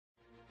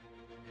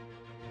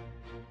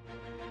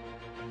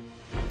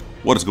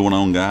What is going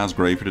on, guys?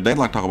 Gray for today. I'd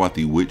like to talk about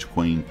the Witch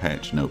Queen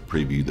patch note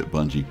preview that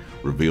Bungie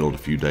revealed a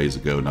few days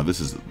ago. Now this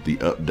is the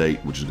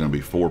update, which is going to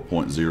be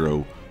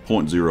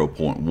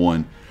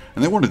 4.0.0.1,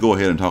 and they wanted to go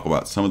ahead and talk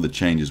about some of the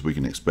changes we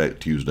can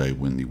expect Tuesday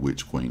when the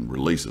Witch Queen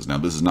releases. Now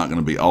this is not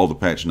going to be all the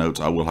patch notes.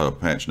 I will have a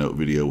patch note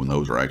video when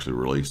those are actually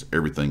released,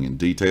 everything in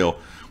detail.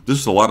 This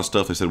is a lot of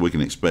stuff they said we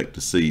can expect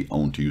to see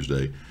on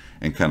Tuesday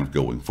and kind of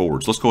going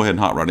forward. So let's go ahead and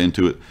hop right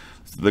into it.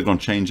 They're going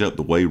to change up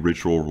the way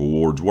ritual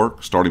rewards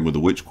work. Starting with the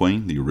Witch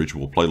Queen, the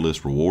ritual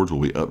playlist rewards will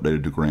be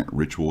updated to grant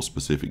ritual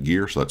specific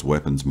gear, so that's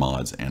weapons,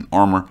 mods, and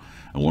armor,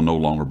 and will no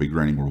longer be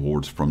granting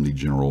rewards from the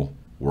general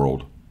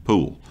world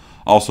pool.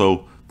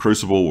 Also,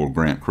 Crucible will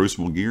grant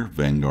Crucible gear,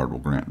 Vanguard will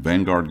grant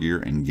Vanguard gear,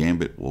 and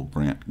Gambit will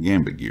grant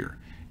Gambit gear.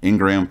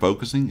 Engram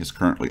focusing is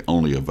currently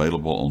only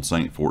available on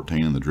Saint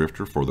 14 and the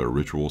Drifter for their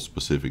ritual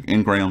specific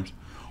engrams.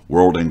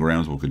 World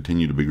engrams will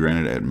continue to be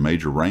granted at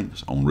major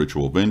ranks on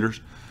ritual vendors.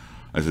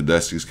 I said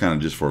that's just kind of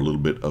just for a little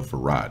bit of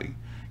variety.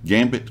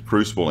 Gambit,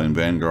 Crucible, and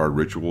Vanguard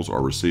rituals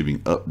are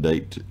receiving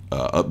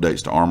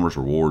updates to armors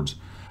rewards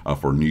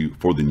for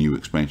the new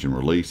expansion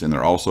release, and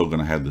they're also going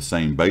to have the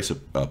same base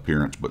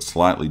appearance but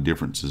slightly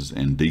differences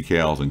in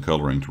decals and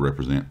coloring to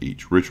represent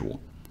each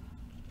ritual.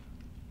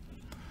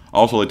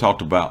 Also, they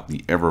talked about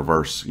the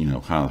Eververse,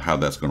 how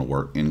that's going to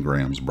work.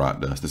 Engrams,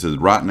 Bright Dust. They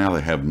said right now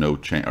they have no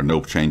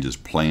changes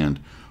planned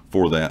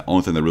for that.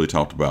 Only thing they really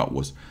talked about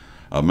was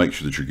make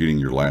sure that you're getting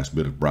your last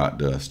bit of Bright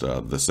Dust.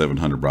 The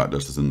 700 Bright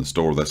Dust is in the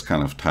store. That's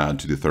kind of tied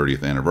to the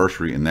 30th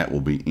anniversary, and that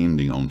will be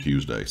ending on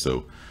Tuesday.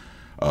 So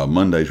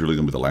Monday is really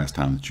going to be the last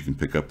time that you can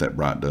pick up that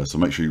Bright Dust. So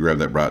make sure you grab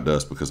that Bright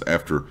Dust, because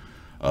after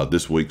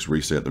this week's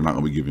reset, they're not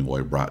going to be giving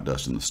away Bright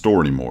Dust in the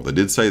store anymore. They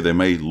did say they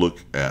may look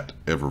at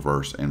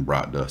Eververse and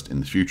Bright Dust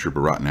in the future,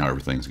 but right now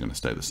everything's going to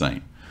stay the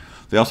same.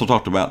 They also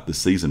talked about the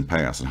Season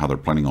Pass and how they're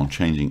planning on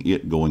changing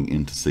it going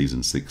into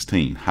Season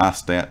 16. High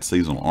Stat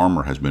Seasonal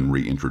Armor has been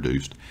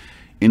reintroduced.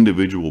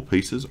 Individual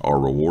pieces are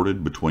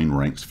rewarded between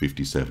ranks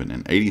 57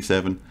 and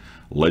 87.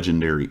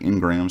 Legendary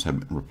engrams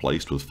have been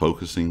replaced with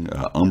focusing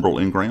umbral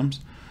engrams,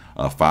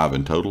 5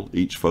 in total,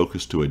 each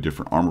focused to a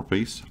different armor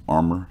piece.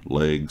 Armor,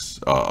 legs,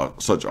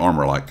 such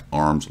armor like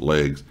arms,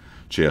 legs,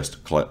 chest,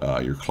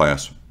 your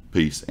clasp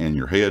piece, and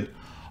your head.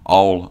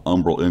 All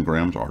umbral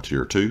engrams are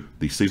tier 2.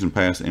 The Season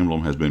Pass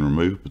emblem has been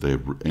removed, but they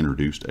have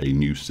introduced a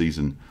new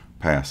Season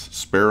Pass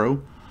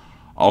Sparrow.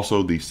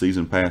 Also, the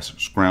Season Pass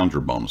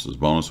Scrounger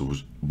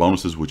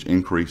bonuses which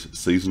increase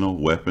seasonal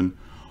weapon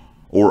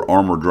or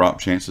armor drop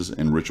chances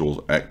in rituals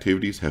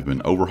activities have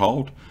been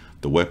overhauled.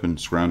 The weapon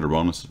Scrounger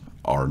bonuses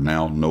are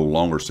now no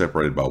longer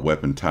separated by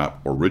weapon type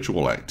or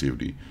ritual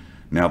activity.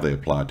 Now they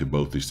apply to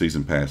both the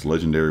Season Pass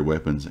legendary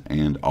weapons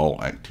and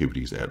all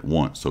activities at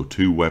once. So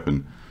 2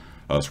 weapon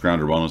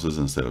Scrounger bonuses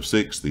instead of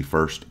 6. The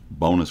first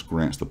bonus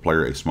grants the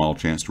player a small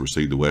chance to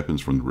receive the weapons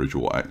from the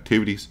ritual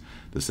activities.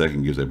 The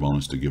second gives a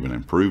bonus to give an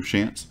improved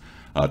chance.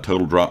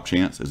 Total drop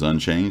chance is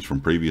unchanged from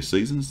previous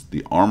seasons.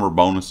 The armor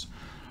bonus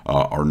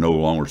are no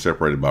longer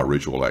separated by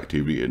ritual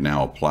activity. It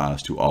now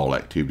applies to all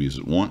activities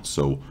at once.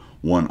 So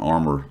 1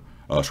 armor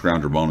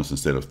Scrounger bonus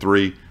instead of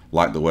 3.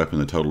 Like the weapon,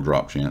 the total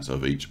drop chance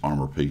of each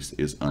armor piece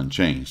is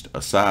unchanged.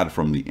 Aside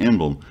from the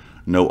emblem,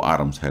 no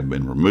items have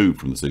been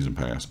removed from the Season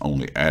Pass,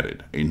 only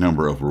added. A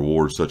number of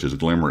rewards such as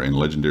Glimmer and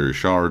Legendary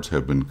Shards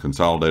have been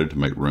consolidated to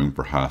make room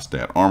for high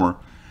stat armor.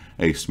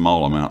 A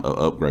small amount of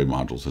upgrade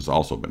modules has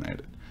also been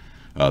added.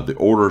 The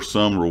order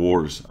some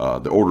rewards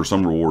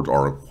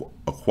are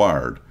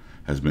acquired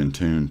has been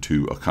tuned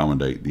to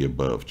accommodate the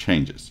above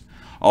changes.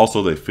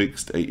 Also, they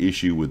fixed a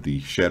issue with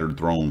the Shattered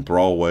Throne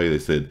Thrallway. They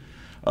said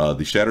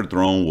the Shattered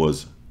Throne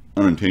was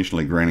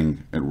unintentionally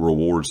granting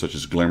rewards such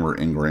as Glimmer,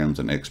 engrams,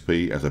 and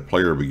XP as a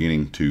player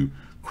beginning to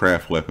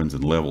craft weapons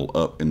and level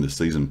up in the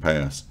Season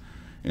Pass,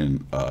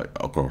 and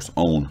of course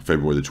on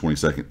February the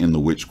 22nd in the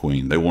Witch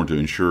Queen. They want to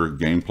ensure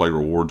gameplay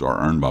rewards are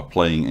earned by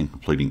playing and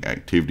completing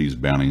activities,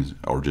 bounties,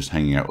 or just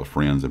hanging out with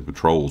friends and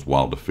patrols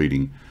while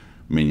defeating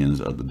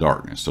minions of the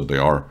darkness. So they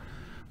are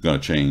going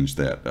to change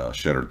that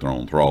Shattered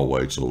Throne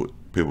Thrallway so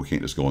people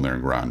can't just go in there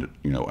and grind it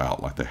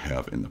out like they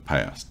have in the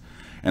past.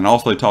 And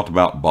also they talked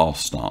about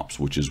boss stomps,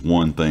 which is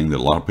one thing that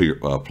a lot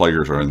of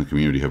players in the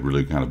community have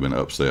really kind of been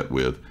upset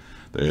with.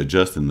 They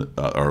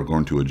are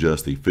going to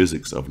adjust the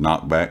physics of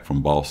knockback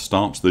from boss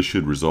stomps. This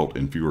should result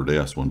in fewer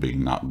deaths when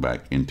being knocked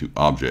back into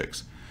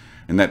objects.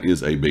 And that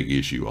is a big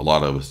issue. A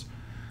lot of us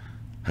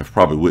have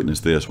probably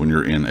witnessed this when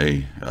you're in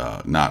a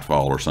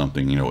nightfall or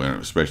something,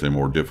 especially a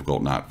more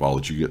difficult nightfall,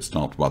 that you get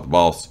stomped by the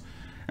boss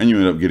and you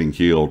end up getting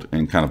killed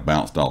and kind of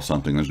bounced off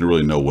something. There's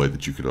really no way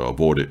that you could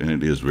avoid it, and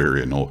it is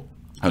very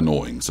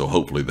annoying. So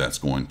hopefully that's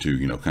going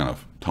to kind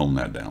of tone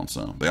that down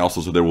some. They also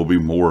said there will be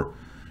more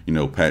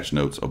patch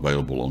notes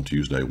available on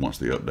Tuesday once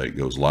the update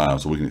goes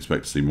live, so we can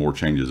expect to see more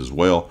changes as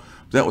well.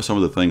 That was some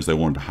of the things they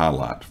wanted to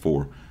highlight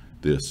for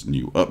this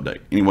new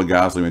update. Anyway,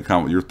 guys, leave me a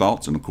comment with your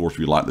thoughts, and of course, if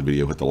you like the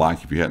video, hit the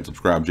like. If you hadn't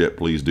subscribed yet,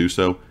 please do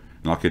so,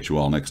 and I'll catch you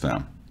all next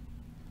time.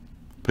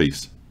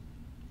 Peace.